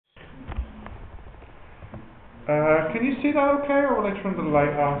Can you see that okay, or will I turn the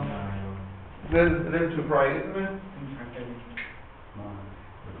light off? A little too bright, isn't it?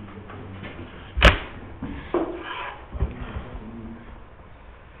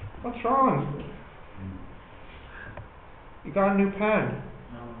 What's wrong? You got a new pen?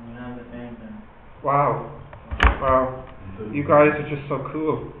 No, we have the same pen. Wow. Wow. You guys are just so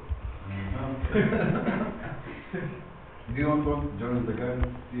cool. Do you want one? Join the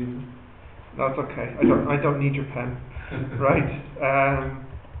garden, Stephen? That's okay. I don't need your pen. Right.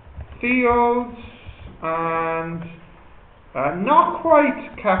 Fields and not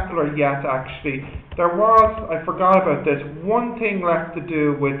quite Kepler yet, actually. There was, I forgot about this, one thing left to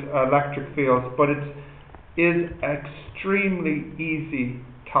do with electric fields, but it is extremely easy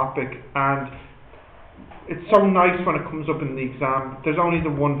topic, and it's so nice when it comes up in the exam. There's only the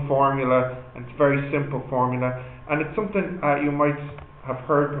one formula, and it's a very simple formula, and it's something you might have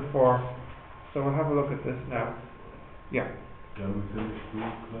heard before. So we'll have a look at this now. Yeah.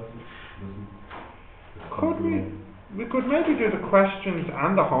 Could we could maybe do the questions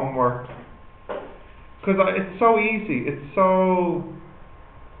and the homework, because it's so easy. It's so,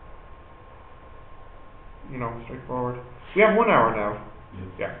 straightforward. We have 1 hour now.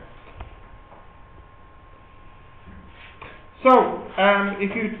 Yeah. So,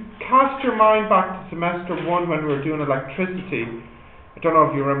 if you cast your mind back to semester 1 when we were doing electricity, I don't know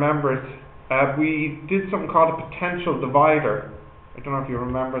if you remember it, we did something called a potential divider. I don't know if you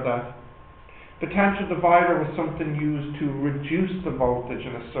remember that. Potential divider was something used to reduce the voltage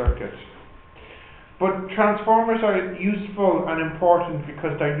in a circuit. But transformers are useful and important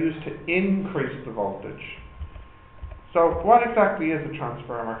because they're used to increase the voltage. So what exactly is a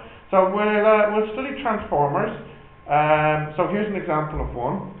transformer? So we'll study transformers. So here's an example of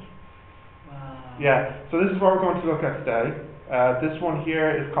one. Wow. Yeah, so this is what we're going to look at today. This one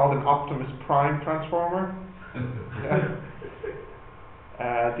here is called an Optimus Prime transformer.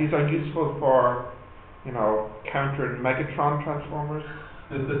 These are useful for, countering Megatron transformers.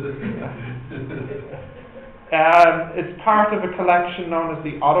 It's part of a collection known as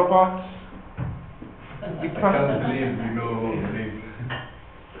the Autobots. I can't believe you know names.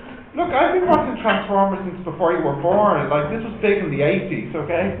 Look, I've been watching Transformers since before you were born. This was big in the 80s,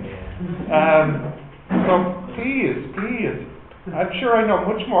 okay? So please. I'm sure I know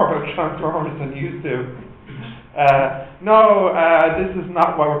much more about Transformers than you do. No, this is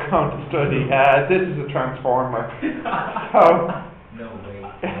not what we're going to study. This is a transformer. So, No way.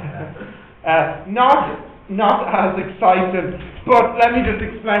 not as exciting, but let me just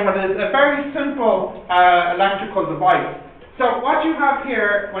explain what it is. A very simple electrical device. So what you have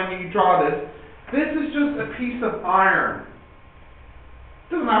here when you draw this is just a piece of iron.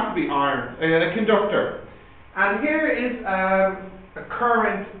 It doesn't have to be iron, a conductor. And here is a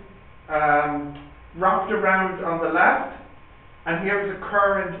current wrapped around on the left, and here is a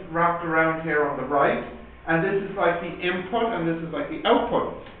current wrapped around here on the right, and this is like the input and this is like the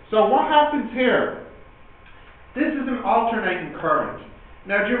output. So what happens here? This is an alternating current.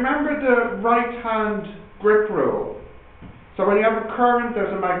 Now, do you remember the right hand grip rule? So when you have a current,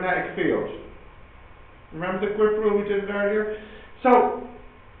 there's a magnetic field. Remember the grip rule we did earlier? So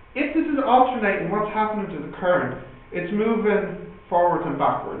if this is alternating, what's happening to the current? It's moving forwards and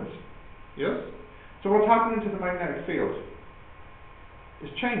backwards. Yes? So what's happening to the magnetic field?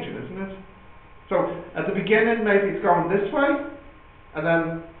 It's changing, isn't it? So at the beginning, maybe it's going this way, and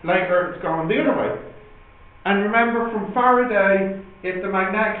then later it's going the other way. And remember from Faraday, if the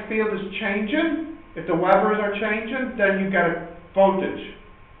magnetic field is changing, if the Webers are changing, then you get a voltage.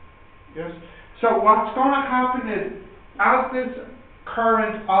 Yes? So what's going to happen is, as this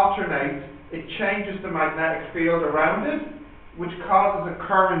current alternates, it changes the magnetic field around it, which causes a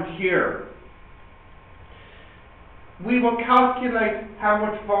current here. We will calculate how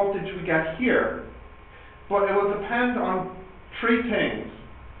much voltage we get here, but it will depend on three things: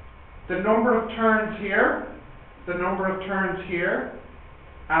 the number of turns here, the number of turns here,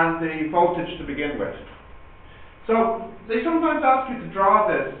 and the voltage to begin with. So they sometimes ask you to draw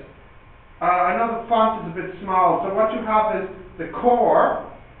this. I know the font is a bit small, so what you have is the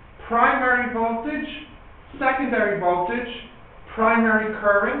core, primary voltage, secondary voltage, primary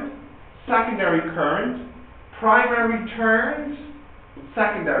current, secondary current, primary turns,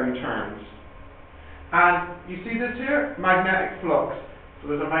 secondary turns. And you see this here? Magnetic flux. So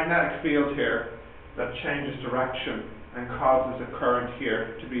there's a magnetic field here that changes direction and causes a current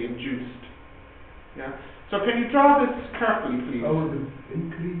here to be induced. Yeah. So can you draw this carefully, please? How would it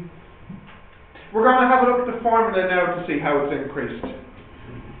increase? We're going to have a look at the formula now to see how it's increased.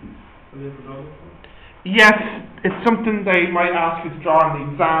 Yes, it's something they might ask you to draw in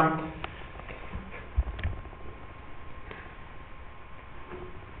the exam.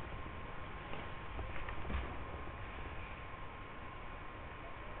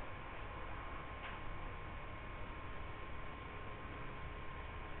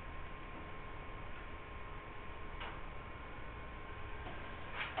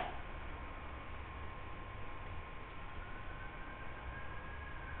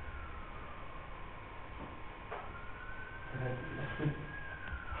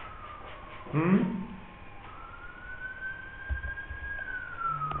 Hmm?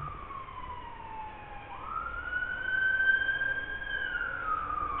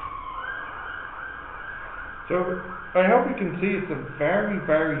 So, I hope you can see it's a very,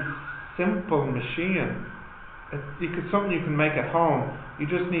 very simple machine. It's something you can make at home. You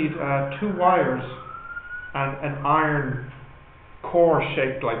just need 2 wires and an iron core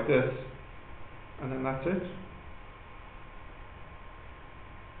shaped like this, and then that's it.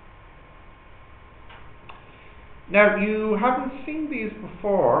 Now, you haven't seen these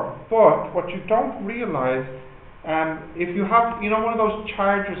before, but what you don't realise, if you have, one of those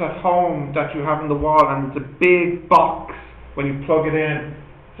chargers at home that you have on the wall, and it's a big box when you plug it in,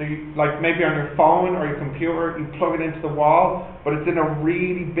 so you, like maybe on your phone or your computer, you plug it into the wall, but it's in a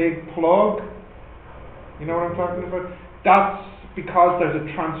really big plug. You know what I'm talking about? That's because there's a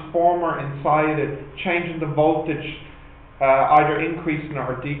transformer inside it, changing the voltage, either increasing it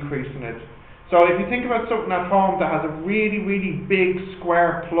or decreasing it. So if you think about something at home that has a really, really big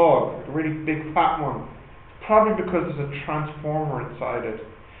square plug, a really big fat one, it's probably because there's a transformer inside it.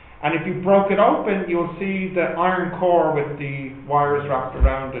 And if you broke it open, you'll see the iron core with the wires wrapped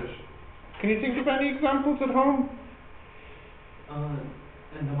around it. Can you think of any examples at home?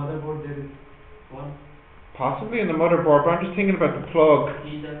 In the motherboard there is one. Possibly in the motherboard, but I'm just thinking about the plug.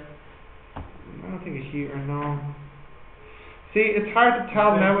 Heater. I don't think a heater, no. See, it's hard to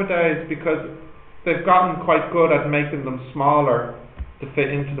tell nowadays because they've gotten quite good at making them smaller to fit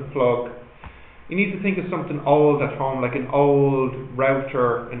into the plug. You need to think of something old at home, like an old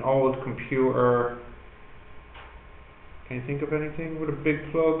router, an old computer. Can you think of anything with a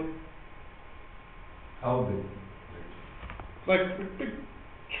big plug? How big? Like a big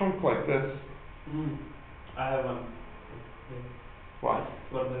chunk like this. I have one. What?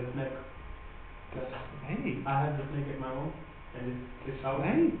 For the snake. Snake? I have the snake at my home, and it's out.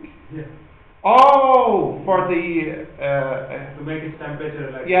 Snake? Yeah. Oh, for the To make its temperature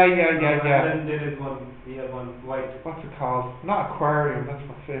like. yeah. And then there is one. We have one white. What's it called? Not aquarium. That's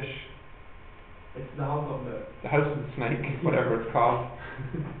for fish. It's the house of The house of the snake, whatever it's called.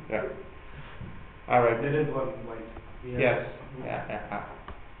 Yeah. All right. There is one white. Yes. Yeah.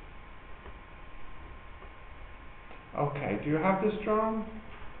 Okay. Do you have this drawn?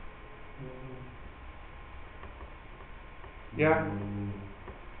 Yeah.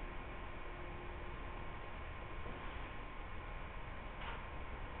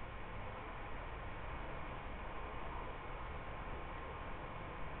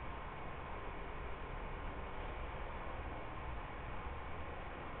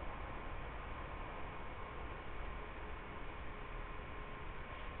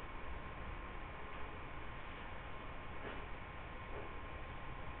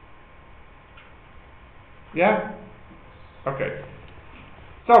 Yeah? Okay.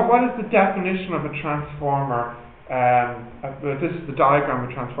 So what is the definition of a transformer? This is the diagram of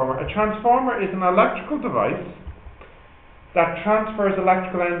a transformer. A transformer is an electrical device that transfers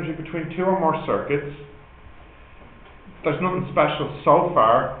electrical energy between 2 or more circuits. There's nothing special so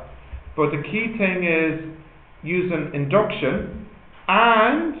far, but the key thing is using induction,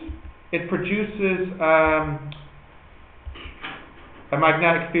 and it produces a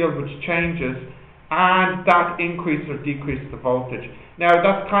magnetic field which changes, and that increases or decreases the voltage. Now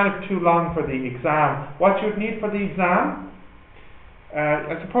that's kind of too long for the exam. What you would need for the exam,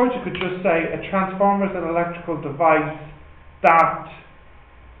 I suppose you could just say a transformer is an electrical device that,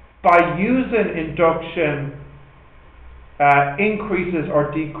 by using induction, increases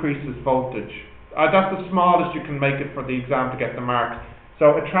or decreases voltage. That's the smallest you can make it for the exam to get the mark.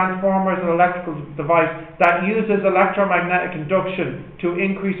 So a transformer is an electrical device that uses electromagnetic induction to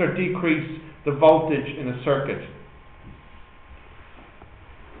increase or decrease the voltage in a circuit.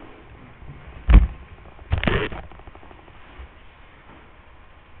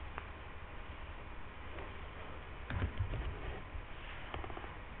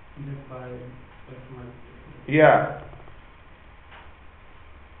 Yeah.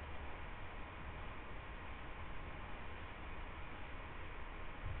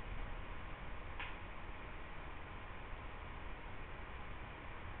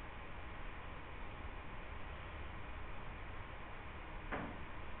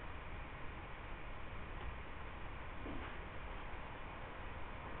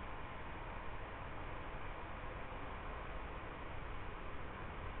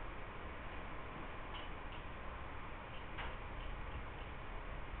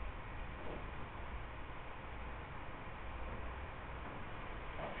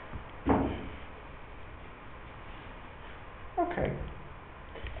 Okay.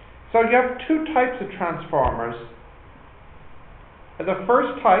 So you have 2 types of transformers. the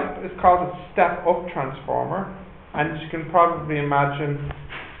first type is called a step-up transformer, and you can probably imagine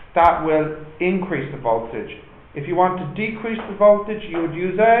that will increase the voltage. If you want to decrease the voltage, you would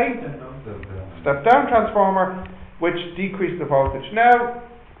use a step-down transformer, which decreases the voltage. Now,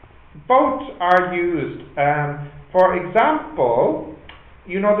 both are used. For example,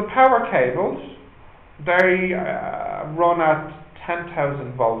 you know the power cables, they run at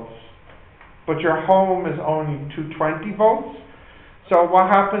 10,000 volts, but your home is only 220 volts. So what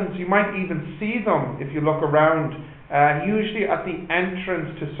happens, you might even see them if you look around, usually at the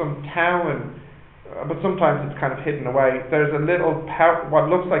entrance to some town, but sometimes it's kind of hidden away. There's a little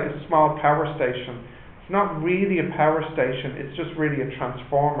what looks like a small power station. It's not really a power station, it's just really a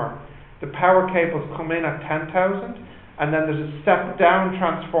transformer. The power cables come in at 10,000, and then there's a step down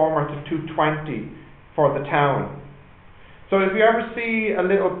transformer to 220 for the town. So if you ever see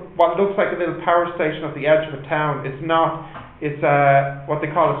what looks like a little power station at the edge of a town, it's not. It's what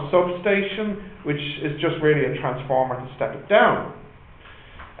they call a substation, which is just really a transformer to step it down.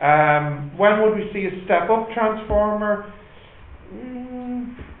 When would we see a step-up transformer?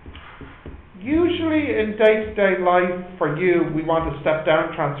 Usually in day-to-day life for you, we want a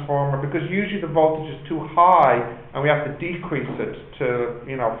step-down transformer because usually the voltage is too high and we have to decrease it to,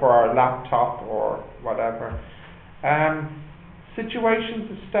 for our laptop or whatever. Situations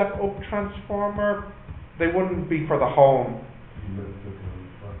of step-up transformer, they wouldn't be for the home.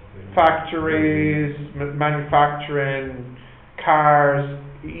 Factories, manufacturing, cars,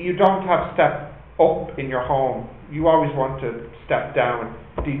 you don't have step up in your home. You always want to step down,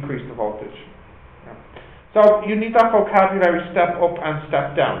 decrease the voltage. Yeah. So you need that vocabulary, step up and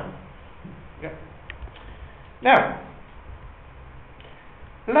step down. Yeah. Now,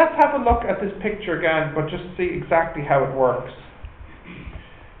 let's have a look at this picture again, but just see exactly how it works.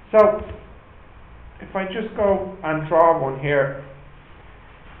 So, if I just go and draw one here,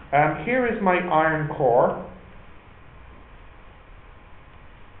 here is my iron core.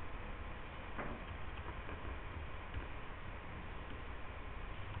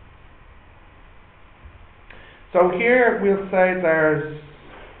 So here we'll say there's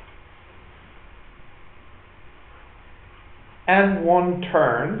N1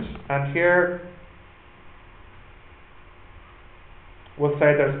 turns, and here we'll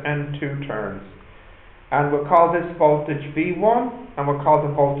say there's N2 turns. And we'll call this voltage V1, and we'll call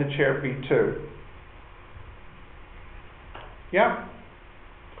the voltage here V2. Yeah?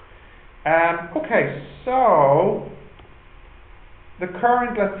 Okay, so the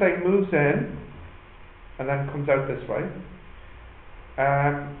current, let's say, moves in, and then comes out this way.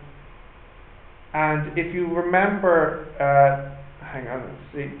 And if you remember, hang on, let's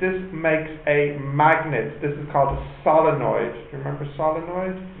see, this makes a magnet. This is called a solenoid. Do you remember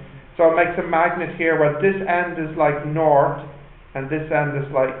solenoid? So it makes a magnet here where this end is like north and this end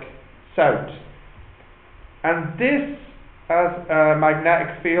is like south. And this has a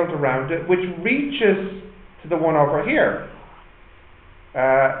magnetic field around it which reaches to the one over here.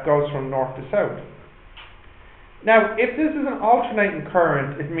 Goes from north to south. Now, if this is an alternating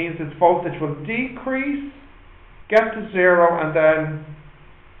current, it means its voltage will decrease, get to zero, and then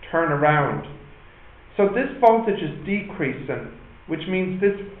turn around. So this voltage is decreasing, which means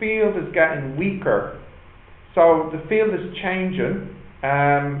this field is getting weaker. So the field is changing,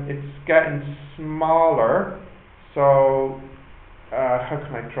 it's getting smaller. So how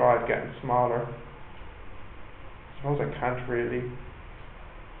can I draw it getting smaller? I suppose I can't really.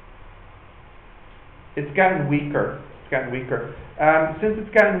 It's getting weaker. It's getting weaker. Since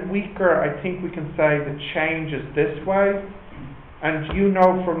it's getting weaker, I think we can say the change is this way. And you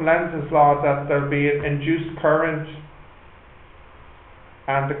know from Lenz's law that there'll be an induced current,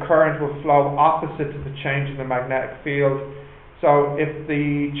 and the current will flow opposite to the change in the magnetic field. So if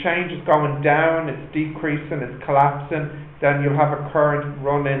the change is going down, it's decreasing, it's collapsing, then you'll have a current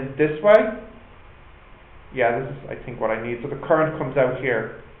running this way. Yeah, this is, I think, what I need. So the current comes out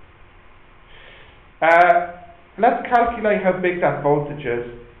here. Let's calculate how big that voltage is.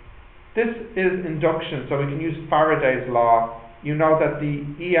 This is induction, so we can use Faraday's law. You know that the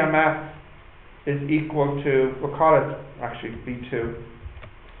EMF is equal to, we'll call it actually V2.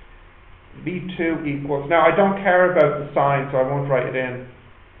 V2 equals, now I don't care about the sign, so I won't write it in.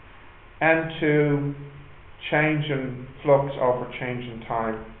 N2 change in flux over change in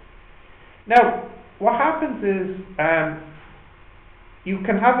time. Now, what happens is, you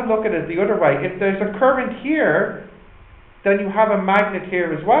can have a look at it the other way. If there's a current here, then you have a magnet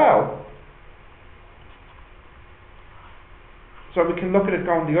here as well. So we can look at it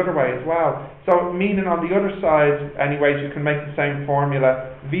going the other way as well. So meaning on the other side, anyways, you can make the same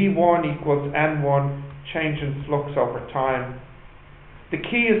formula. V1 equals N1, change in flux over time. The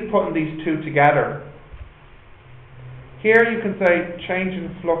key is putting these two together. Here you can say change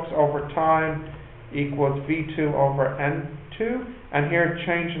in flux over time equals V2 over N2, and here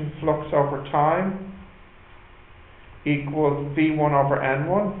change in flux over time equals V1 over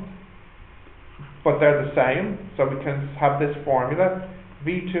N1, but they're the same, so we can have this formula,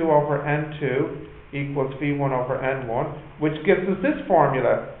 V2 over N2 equals V1 over N1, which gives us this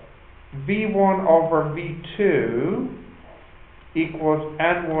formula, V1 over V2 equals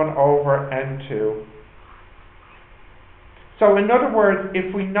N1 over N2. So in other words,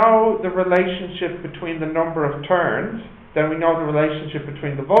 if we know the relationship between the number of turns, then we know the relationship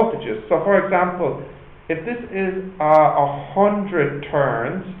between the voltages. So for example, if this is 100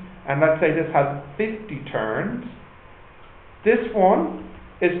 turns, and let's say this has 50 turns, this one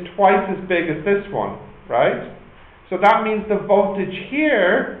is twice as big as this one, right? So that means the voltage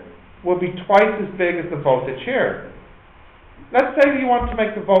here will be twice as big as the voltage here. Let's say you want to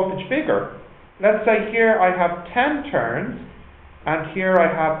make the voltage bigger. Let's say here I have 10 turns, and here I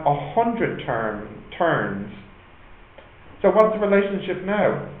have 100 turns. So what's the relationship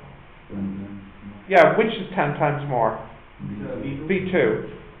now? Yeah, which is 10 times more? V2.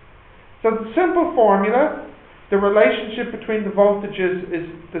 So the simple formula, the relationship between the voltages is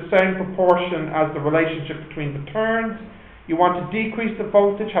the same proportion as the relationship between the turns. You want to decrease the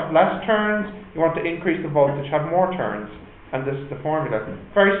voltage, have less turns. You want to increase the voltage, have more turns. And this is the formula.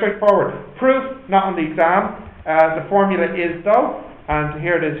 Very straightforward. Proof, not on the exam. The formula is though, and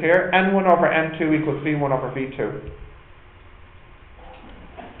here it is here, N1 over N2 equals V1 over V2.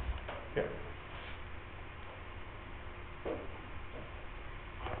 Yeah.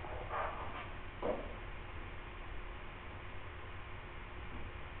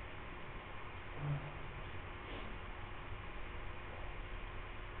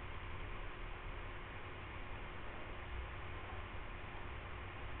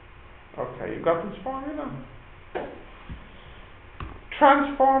 Okay, you got this formula?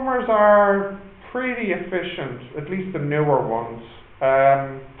 Transformers are pretty efficient, at least the newer ones.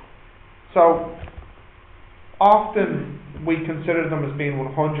 So often we consider them as being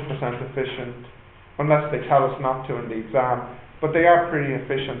 100% efficient, unless they tell us not to in the exam, but they are pretty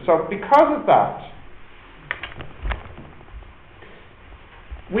efficient. So because of that,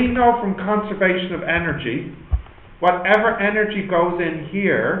 we know from conservation of energy, whatever energy goes in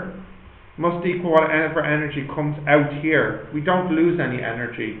here must equal whatever energy comes out here. We don't lose any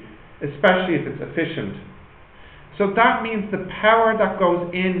energy, especially if it's efficient. So that means the power that goes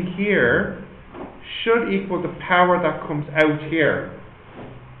in here should equal the power that comes out here.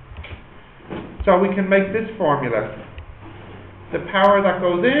 So we can make this formula. The power that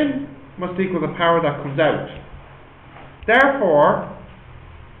goes in must equal the power that comes out. Therefore,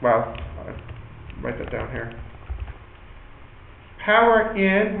 well, I'll write that down here. Power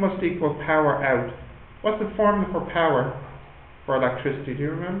in must equal power out. What's the formula for power for electricity? Do you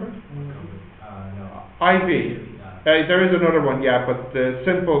remember? No. IV. There is another one, yeah, but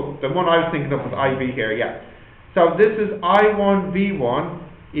the one I was thinking of was IV here, yeah. So this is I1 V1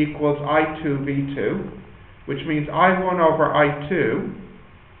 equals I2 V2, which means I1 over I2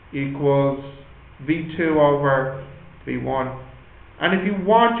 equals V2 over V1. And if you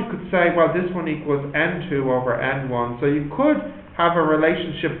want, you could say, well, this one equals N2 over N1. So you could have a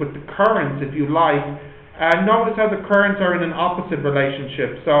relationship with the currents if you like. Notice how the currents are in an opposite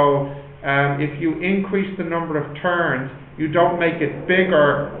relationship. So if you increase the number of turns, you don't make it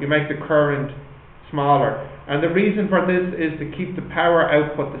bigger, you make the current smaller. And the reason for this is to keep the power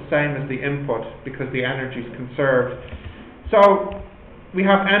output the same as the input, because the energy is conserved. So we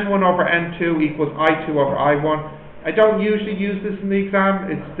have N1 over N2 equals I2 over I1. I don't usually use this in the exam.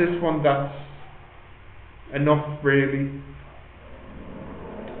 It's this one that's enough, really.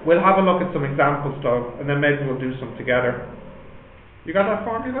 We'll have a look at some examples though, and then maybe we'll do some together. You got that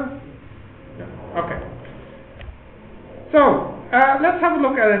formula? Yeah. Okay. So, let's have a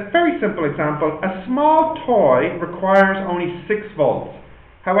look at a very simple example. A small toy requires only 6 volts.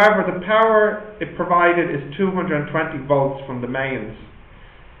 However, the power it provided is 220 volts from the mains.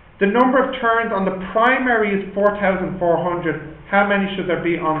 The number of turns on the primary is 4,400. How many should there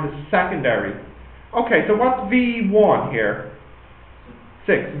be on the secondary? Okay, so what's V1 here?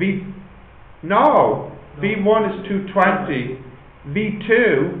 6. No. V1 is 220.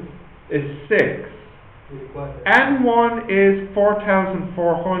 V2 is 6. N1 is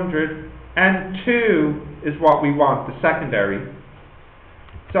 4,400. N2 is what we want, the secondary.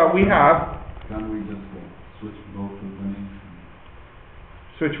 So we have... Can we just switch both of them?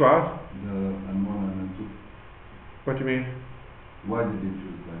 Switch what? The N1 and N2. What do you mean? Why did you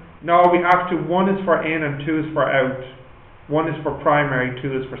choose that? No, we have to. 1 is for in and 2 is for out. 1 is for primary,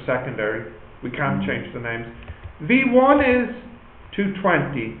 2 is for secondary. We can't change the names. V1 is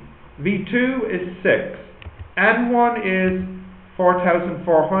 220, V2 is 6, N1 is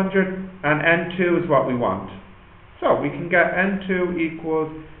 4,400, and N2 is what we want. So we can get N2 equals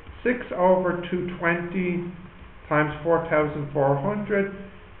 6 over 220 times 4,400.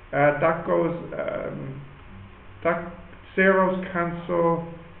 That goes, that zeros cancel.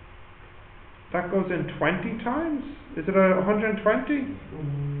 That goes in 20 times? Is it 120?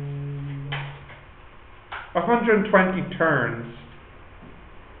 120 turns.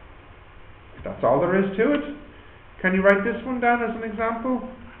 That's all there is to it. Can you write this one down as an example?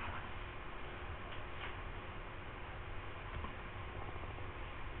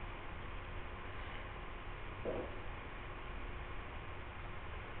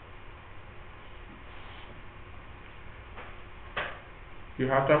 You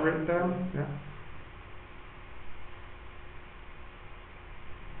have that written down? Yeah.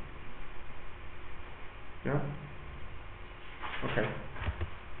 Yeah? Okay.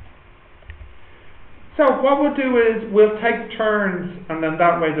 So what we'll do is we'll take turns, and then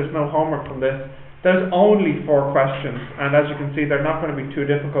that way there's no homework from this. There's only 4 questions, and as you can see they're not going to be too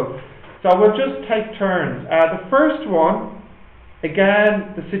difficult. So we'll just take turns. The first one,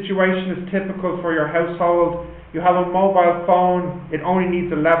 again, the situation is typical for your household. You have a mobile phone, it only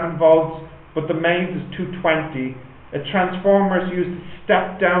needs 11 volts, but the mains is 220. A transformer is used to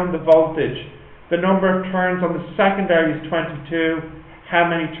step down the voltage. The number of turns on the secondary is 22. How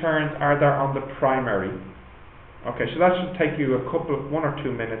many turns are there on the primary? Okay, so that should take you 1 or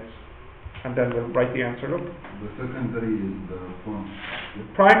 2 minutes, and then we'll write the answer up. The secondary is the phone.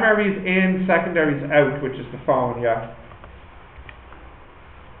 Primary is in, secondary is out, which is the phone, yeah.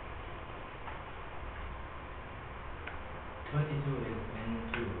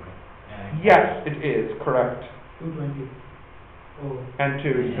 Yes, it is, correct. 220. Oh.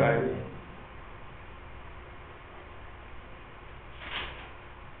 N2 is out.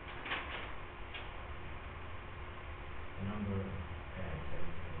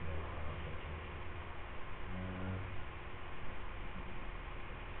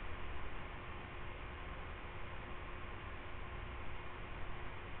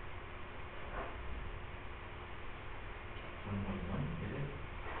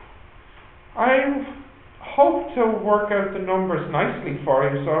 I hope to work out the numbers nicely for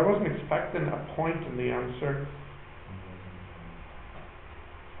you, so I wasn't expecting a point in the answer.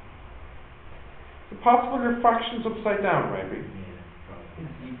 Is it possible your fraction's upside down, maybe?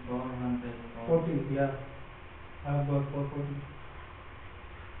 40, yeah. I've got 440.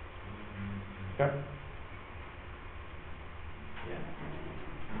 Yeah.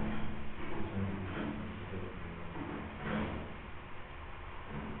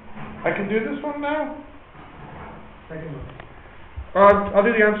 I can do this one now? Second one. I'll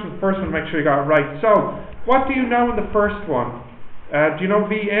do the answer for the first one to make sure you got it right. So, what do you know in the first one? Do you know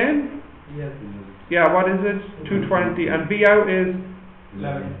V in? Yes. Yeah, what is it? 220. And V out is?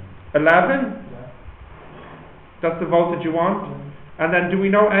 11. 11? Yeah. That's the voltage you want? Yeah. And then do we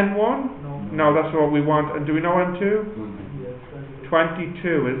know N1? No. No, that's what we want. And do we know N2? Yes,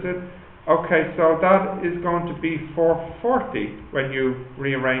 22, is it? Okay, so that is going to be 440 when you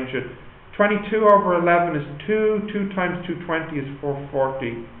rearrange it. 22 over 11 is 2. 2 times 220 is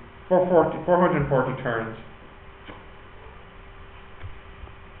 440. 440 turns.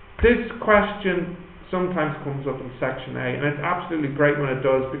 This question sometimes comes up in section A, and it's absolutely great when it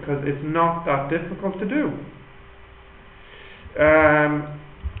does because it's not that difficult to do.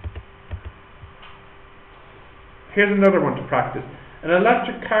 Here's another one to practice. An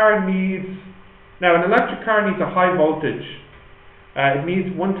electric car needs a high voltage. It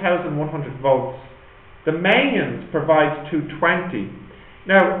needs 1,100 volts. The mains provides 220.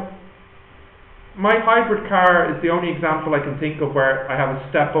 Now, my hybrid car is the only example I can think of where I have a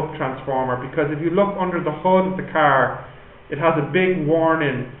step-up transformer, because if you look under the hood of the car, it has a big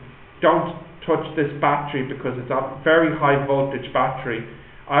warning, don't touch this battery because it's a very high voltage battery.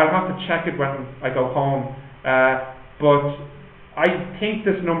 I'll have to check it when I go home, but I think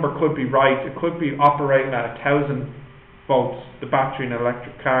this number could be right. It could be operating at 1,000 volts, the battery in an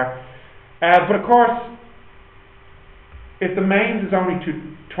electric car. But of course, if the mains is only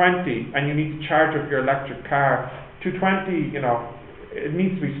 220 and you need to charge up your electric car, 220, it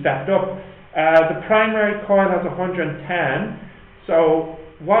needs to be stepped up. The primary coil has 110, so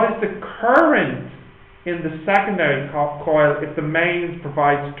what is the current in the secondary coil if the mains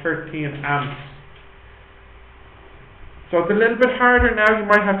provides 13 amps? So it's a little bit harder now. You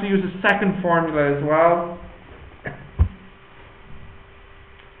might have to use a second formula as well.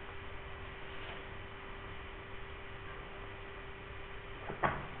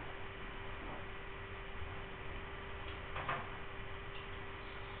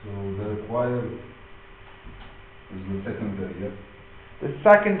 coil is the secondary, yeah? The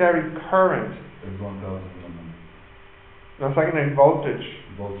secondary current, Is 1,100 no, secondary voltage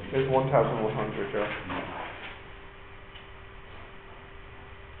volts. is 1,100, yeah.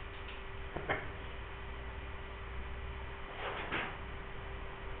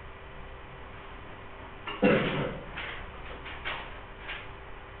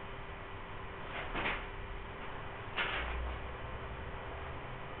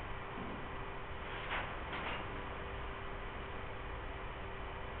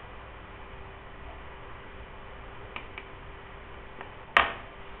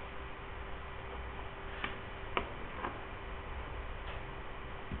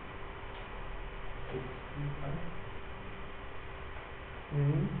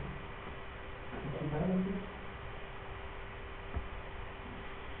 Mhm.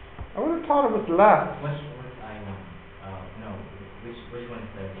 I would have thought it was less. What's I1? No, which one is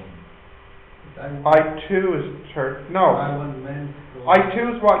 13? I2 is no. I1 meant.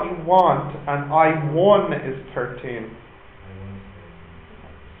 I2 is what you want, and I1 is 13. I1 is 13.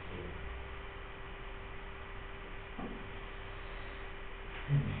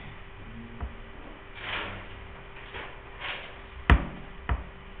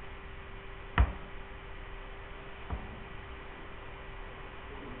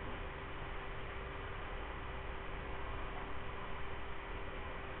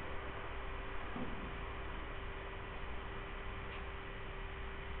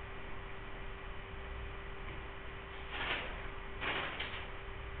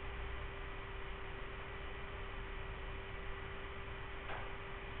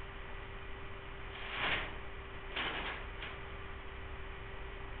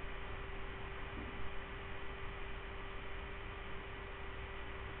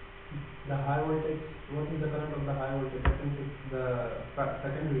 The high voltage, what is the current of the high voltage? I think it's the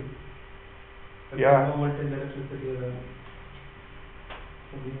secondary. But Yeah. low voltage electricity or the.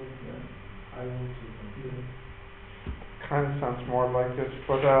 High voltage. Kind of sounds more like it,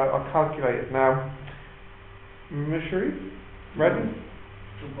 but I'll calculate it now. Sharif, ready?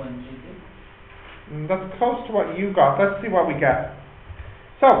 2.32? That's close to what you got. Let's see what we get.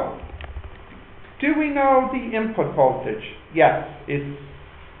 So, do we know the input voltage? Yes, it's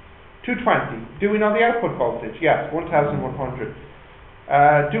 220. Do we know the output voltage? Yes, 1,100.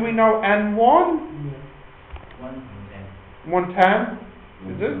 Do we know N1? 110. 110?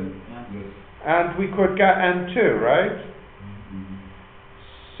 Is it? Yeah. Yes. And we could get N2, right? Mhm.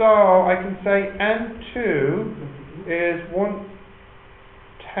 So I can say N2 is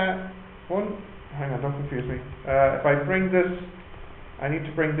 110. Hang on, don't confuse me. If I bring this, I need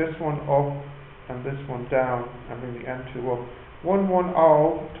to bring this one up and this one down and bring the N2 up.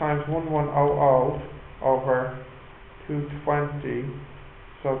 110 times 1100 over 220.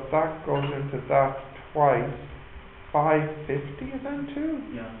 So that goes into that twice. 550 is N2?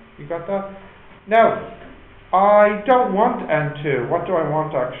 Yeah. You got that? Now, I don't want N2. What do I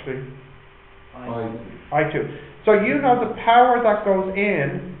want actually? I2. So you know the power that goes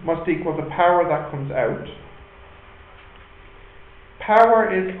in must equal the power that comes out.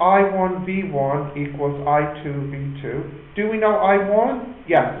 Power is I1 V1 equals I2 V2. Do we know I1?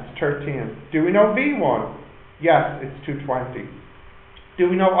 Yes, it's 13. Do we know V1? Yes, it's 220. Do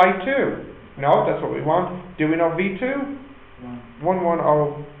we know I2? No, that's what we want. Do we know V2?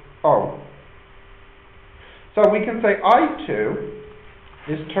 1100. So we can say I2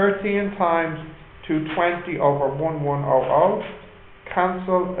 is 13 times 220 over 1100.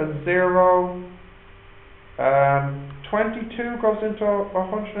 Cancel a 0. 22 goes into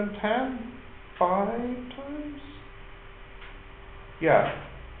 110. 5 times? Yeah.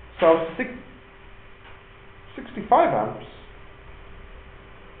 So 65 amps.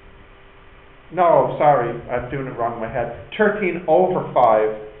 No, sorry, I'm doing it wrong in my head. 13 over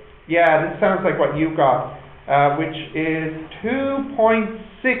 5. Yeah, this sounds like what you got, which is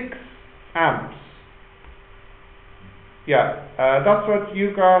 2.6 amps. Yeah, that's what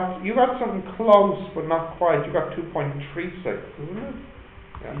you got. You got something close, but not quite. You got 2.36, isn't it?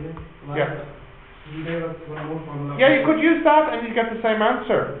 Yeah. Yeah, you could use that and you get the same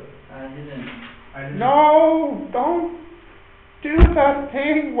answer. I didn't. No, don't do that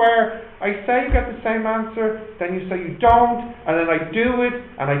thing where I say you get the same answer, then you say you don't, and then I do it,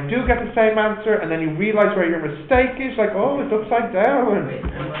 and I do get the same answer, and then you realize where your mistake is, like, oh, it's upside down. Wait,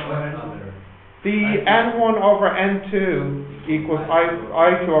 other. The N1 over N2 equals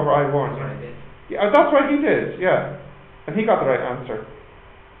I2 over I1. Yeah, that's what he did, yeah. And he got the right answer.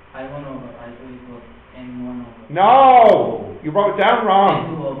 I1 over I2 equals N1 over. No! You wrote it down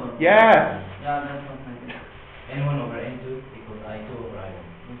wrong. N2 over. Yes. Yeah, that's what I did. N1 over N2 equals I2 over I1.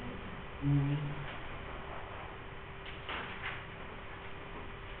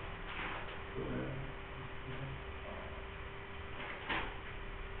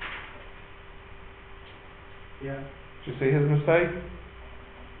 Yeah. Do you see his mistake?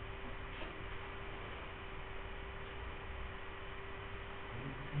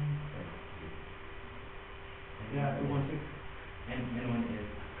 Yeah, 2.6. N1 is.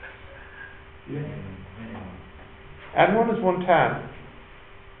 Yeah. N1 is 110.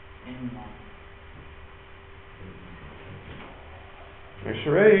 N1.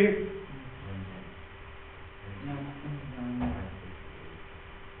 Sharif. No.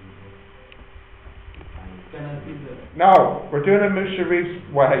 Can I see the? No, we're doing it Ms.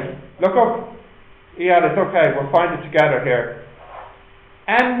 Sharif's way. Look up. Yeah, it's okay. We'll find it together here.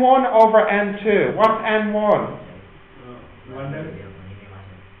 N1 over N2. What's N1? 110.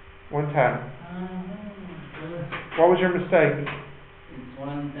 110. What was your mistake? It's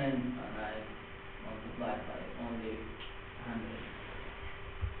 110 and I multiply by only 100.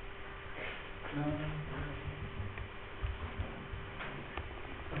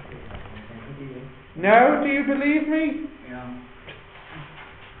 No, do you believe me? Yeah.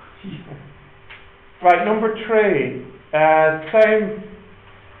 Right, number 3.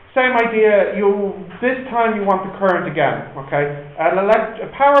 Same idea. This time you want the current again. Okay. A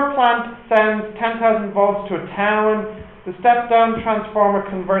power plant sends 10,000 volts to a town. The step-down transformer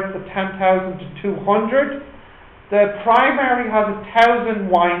converts the 10,000 to 200. The primary has 1,000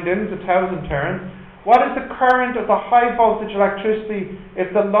 windings, 1,000 turns. What is the current of the high voltage electricity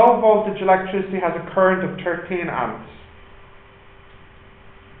if the low voltage electricity has a current of 13 amps?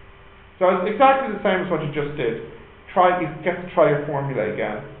 So it's exactly the same as what you just did. You get to try your formula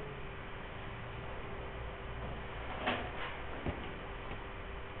again.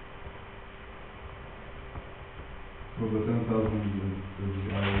 So the 10,000 is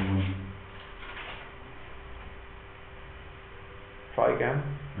the I1. Try again.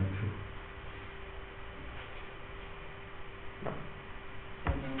 No.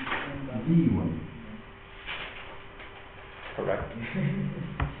 E1. Correct.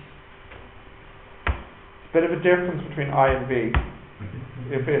 Bit of a difference between I and B.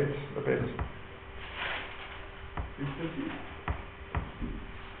 A bit.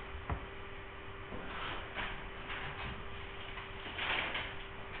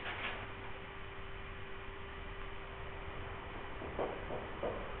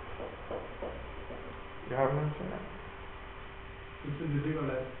 You have an answer now? It's in the zero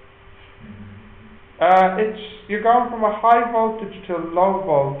less. You're going from a high voltage to a low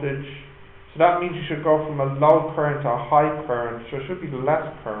voltage, so that means you should go from a low current to a high current, so it should be less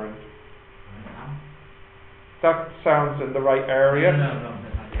current. That sounds in the right area. No,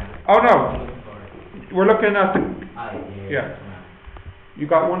 that's not the answer. Oh no, we're looking at the, Yeah. you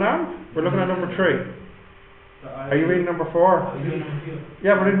got 1 amp? We're looking at number 3. Are you reading number 4?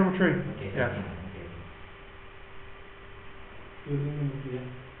 Yeah, we're reading number 3. Okay. Yeah. Okay.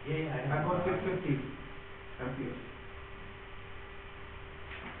 Yeah, I got 650 amperes.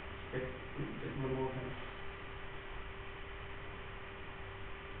 Check one more time.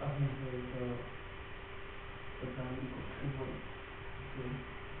 The family question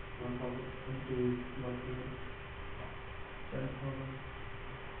 1,000 into 10,000.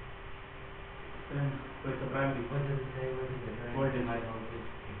 Then with the primary. What does it say? What is the current? Voltage. High voltage?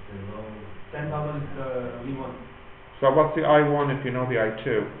 It's the low. 10,000 is the V1. So what's the I1 if you know the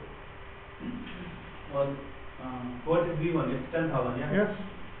I2? Well, What is V1? It's 10,000, yeah? Yes?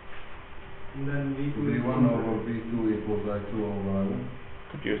 And then V2 is V1 over V2 equals I2 over I1.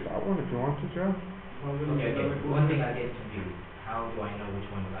 Could use that one if you wanted, Joe. Okay. One thing I get confused. How do I know which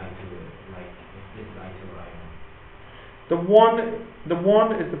one is I2? Like, if this is I2 or I1? The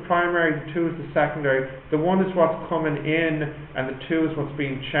one is the primary, the 2 is the secondary. The 1 is what's coming in, and the 2 is what's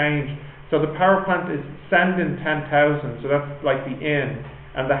being changed. So the power plant is sending 10,000, so that's like the in,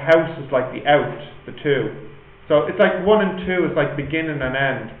 and the house is like the out, the 2. So it's like 1 and 2 is like beginning and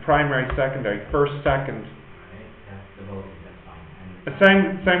end, primary, secondary, first, second. Right? That's the voltage, that's fine. The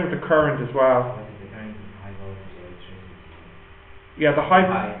same with the current as well. What is the current of high voltage electricity? Yeah, the high.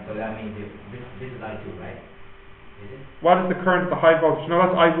 So that means if this is I2, right? Is it? What is the current of the high voltage? No,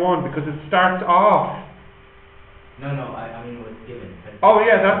 that's I1 because it starts off. No, I mean what's given. Oh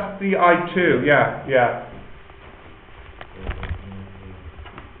yeah, that's the I2. Yeah.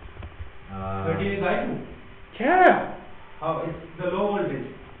 13 is I2. Yeah. How? It's the low voltage.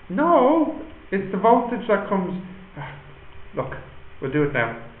 No, it's the voltage that comes. Look, we'll do it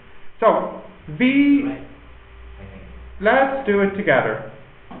now. So V. Right. I think. Let's do it together.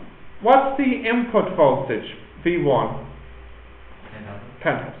 What's the input voltage? V1. 10,000.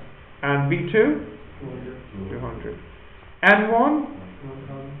 10,000. And V2? 200. 200. N1?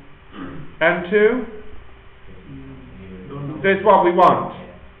 1,000. N2? Don't know. This is what we want.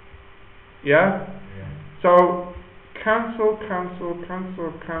 Yeah? Yeah. So cancel, cancel,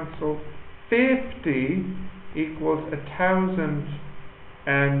 cancel, cancel. 50 equals 1,000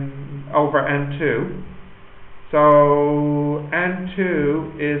 over N2. So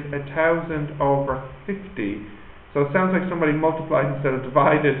N2 is 1,000 over 50. So it sounds like somebody multiplied instead of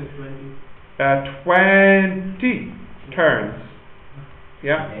divided. 20 turns.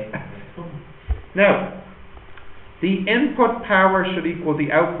 Yeah. Now, the input power should equal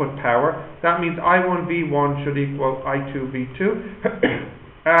the output power. That means I1 V1 should equal I2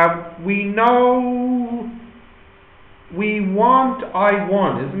 V2. We know we want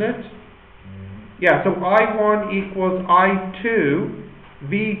I1, isn't it? Yeah, so I1 equals I2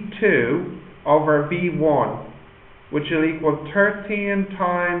 V2 over V1, which will equal 13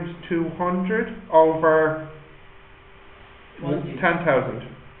 times 200 over 20. 10,000.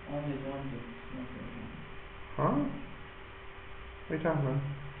 Only 20. Huh? What are you talking about?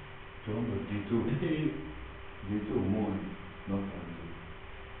 200 D2. D2 more, not 100.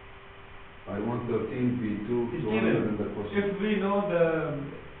 I want 13 V2, 200 in the question. If we know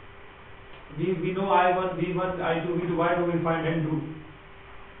we know I1, V1, I2, V2, why do we find N2?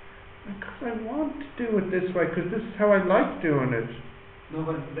 Because I want to do it this way, because this is how I like doing it. No,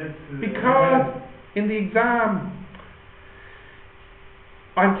 but that's... Because in the exam,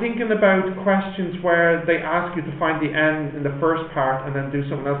 I'm thinking about questions where they ask you to find the n in the first part and then do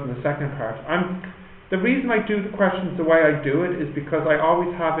something else in the second part. The reason I do the questions the way I do it is because I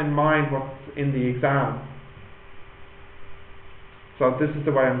always have in mind what's in the exam. So this is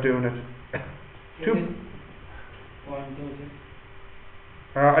the way I'm doing it.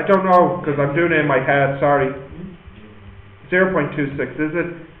 I don't know, because I'm doing it in my head, sorry. 0.26, is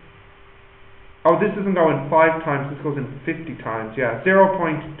it? Oh, this doesn't go in 5 times, this goes in 50 times, yeah.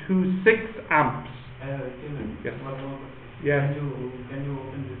 0.26 amps. Yes. Yes. Can you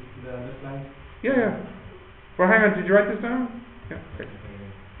open the other slide? Yeah. Well, hang on, did you write this down? Yeah, okay.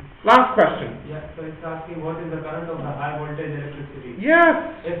 Last question. Yeah, so it's asking what is the current of the high voltage electricity? Yes.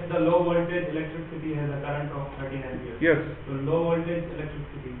 If the low voltage electricity has a current of 13 amperes. Yes. So low voltage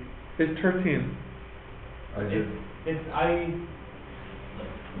electricity. It's 13. It's I.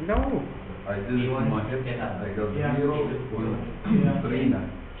 No. I did it in my head. I got 0, 1, 3 now.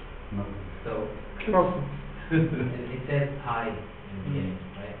 No. So Close. it says high in the beginning,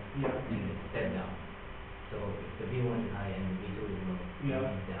 right? Yeah. And it's step down. So if the V1 is high and V2 is low, Yeah.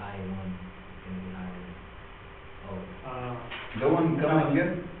 means the I1 can be higher. Oh. The one coming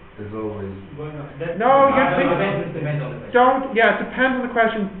in is always... Going up. No, you're Depends on the question. it depends on the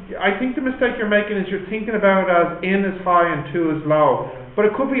question. I think the mistake you're making is you're thinking about as in is high and 2 is low. But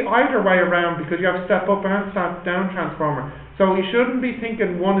it could be either way around because you have step up and step down transformer. So you shouldn't be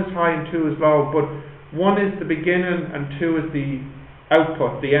thinking 1 is high and 2 is low, but 1 is the beginning and 2 is the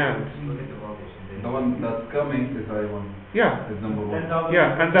output, the end. Look at the voltage. The one that's coming is I1. Yeah. Is number 1.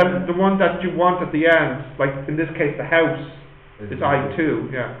 Yeah, and then the one that you want at the end, like in this case the house, is I2,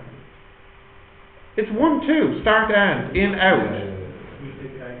 yeah. It's 1, 2, start, end, in, out. We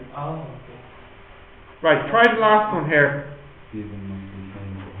take it right. Oh, okay. Right, try the last one here.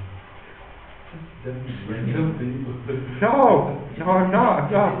 No, I'm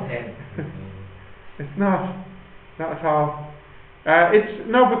not. It's not at all.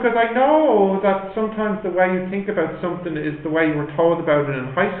 Because I know that sometimes the way you think about something is the way you were told about it in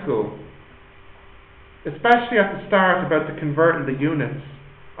high school. Especially at the start about the converting the units.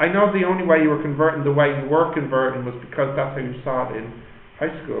 I know the only way you were converting the way you were converting was because that's how you saw it in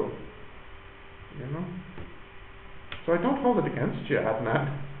high school. You know? So I don't hold it against you, Adnan.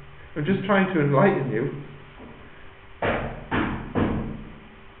 I'm just trying to enlighten you.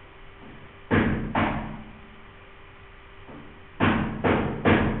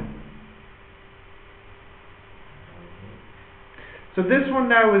 So this one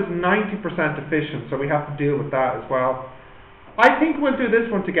now is 90% efficient, so we have to deal with that as well. I think we'll do this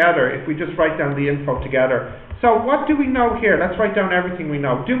one together if we just write down the info together. So what do we know here? Let's write down everything we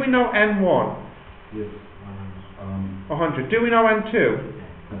know. Do we know N1? Yes. 100. Do we know N2?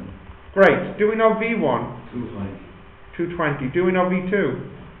 Great. Do we know V1? 220. 220. Do we know V2?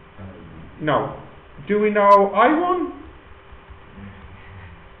 No. Do we know I1?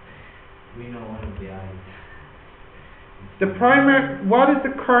 We know one of the I's. The primary, what is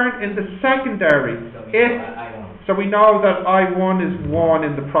the current in the secondary? So we know I1. So we know that I1 is 1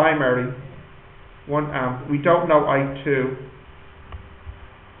 in the primary, 1 amp. We don't know I2.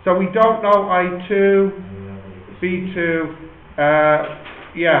 So we don't know I2, V2,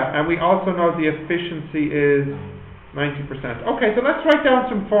 yeah, and we also know the efficiency is 90%. Okay, so let's write down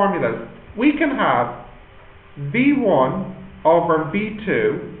some formulas. We can have V1 over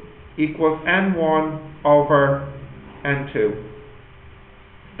V2 equals n1 over n2.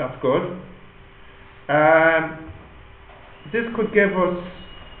 That's good. This could give us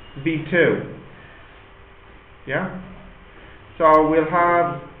V2. Yeah? So we'll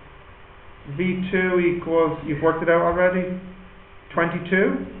have V2 equals, you've worked it out already?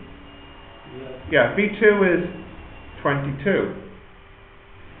 22? Yeah, V2 is 22.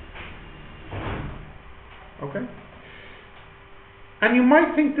 Okay? And you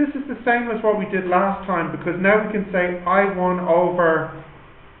might think this is the same as what we did last time, because now we can say I1 over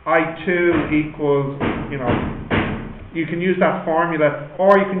I2 equals, you can use that formula,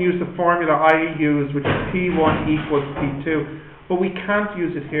 or you can use the formula I use, which is P1 equals P2. But we can't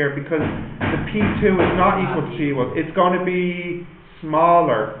use it here because the P2 is not equal to P1. It's going to be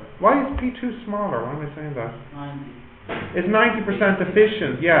smaller. Why is P2 smaller? Why am I saying that? 90. It's 90%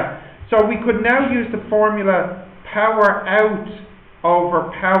 efficient, yeah. So we could now use the formula power out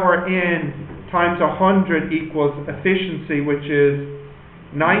over power in times 100 equals efficiency, which is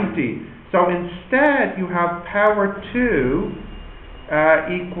 90. So instead you have power 2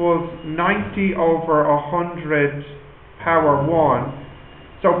 equals 90 over 100 power 1.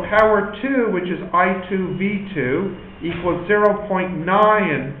 So power 2, which is I2 V2, equals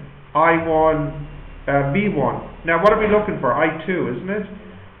 0.9 I1 V1. Now what are we looking for? I2, isn't it?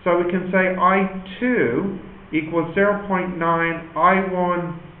 So we can say I2 equals 0.9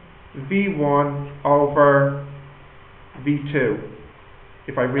 I1 V1 over V2.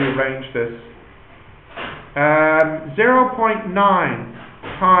 If I rearrange this, 0.9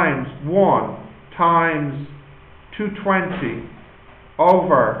 times 1 times 220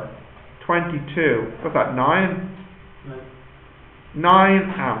 over 22. What's that? 9?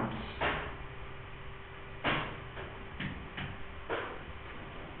 9 amps.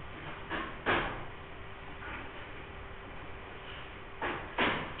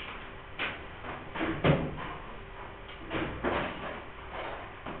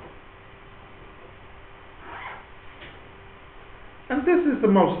 And this is the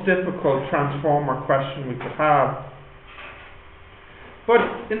most difficult transformer question we could have. But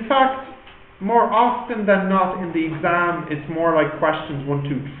in fact, more often than not in the exam, it's more like questions 1,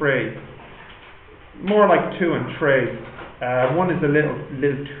 2, 3. More like 2 and 3. 1 is a little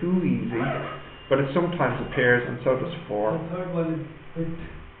too easy, but it sometimes appears, and so does 4. The third one is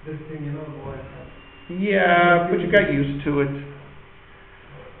this thing, Yeah, but you get used to it.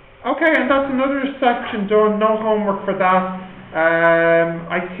 Okay, and that's another section done. No homework for that.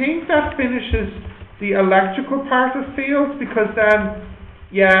 I think that finishes the electrical part of fields, because then,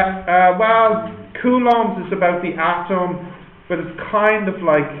 well, coulombs is about the atom, but it's kind of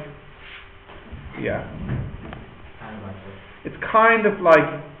like, it's kind of like,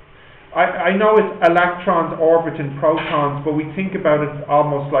 I know it's electrons orbiting protons, but we think about it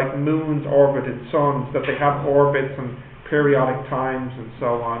almost like moons orbited suns, that they have orbits and periodic times and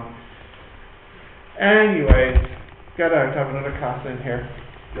so on. Anyway, get out, have another class in here.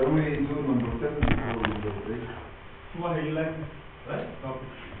 Can we do number 7 before number 8? What are you like? What? Okay.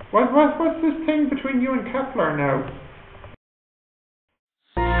 What's this thing between you and Kepler now?